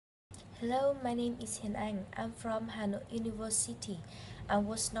Hello, my name is Hiền Anh. I'm from Hanoi University. I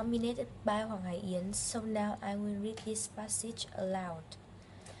was nominated by Hoang Hai Yen, so now I will read this passage aloud.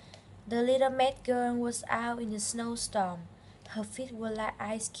 The little mad girl was out in a snowstorm. Her feet were like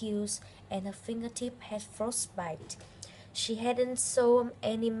ice cubes, and her fingertips had frostbite. She hadn't sewn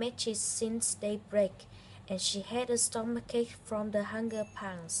any matches since daybreak, and she had a stomachache from the hunger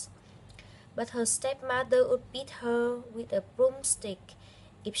pangs. But her stepmother would beat her with a broomstick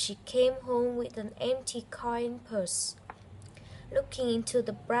if she came home with an empty coin purse. Looking into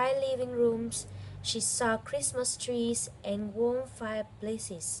the bright living rooms, she saw Christmas trees and warm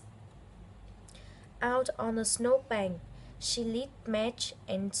fireplaces. Out on a snowbank, she lit match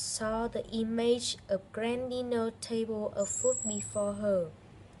and saw the image of grand dinner table of food before her.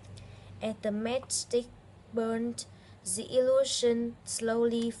 As the matchstick burned, the illusion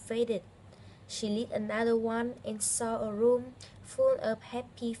slowly faded. She lit another one and saw a room full of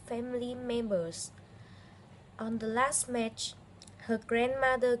happy family members. On the last match, her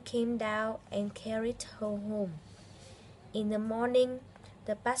grandmother came down and carried her home. In the morning,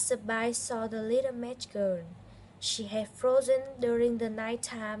 the passerby saw the little match girl. She had frozen during the night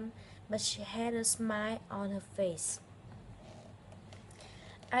time, but she had a smile on her face.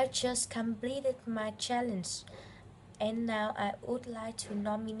 I just completed my challenge, and now I would like to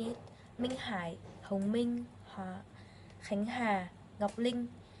nominate Minh Hải, Hồng Minh, Khánh Hà, Ngọc Linh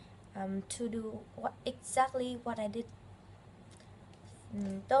to do exactly what I did.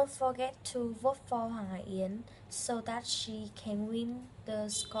 Don't forget to vote for Hoang Hai Yen so that she can win the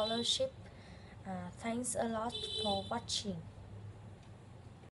scholarship. Thanks a lot for watching.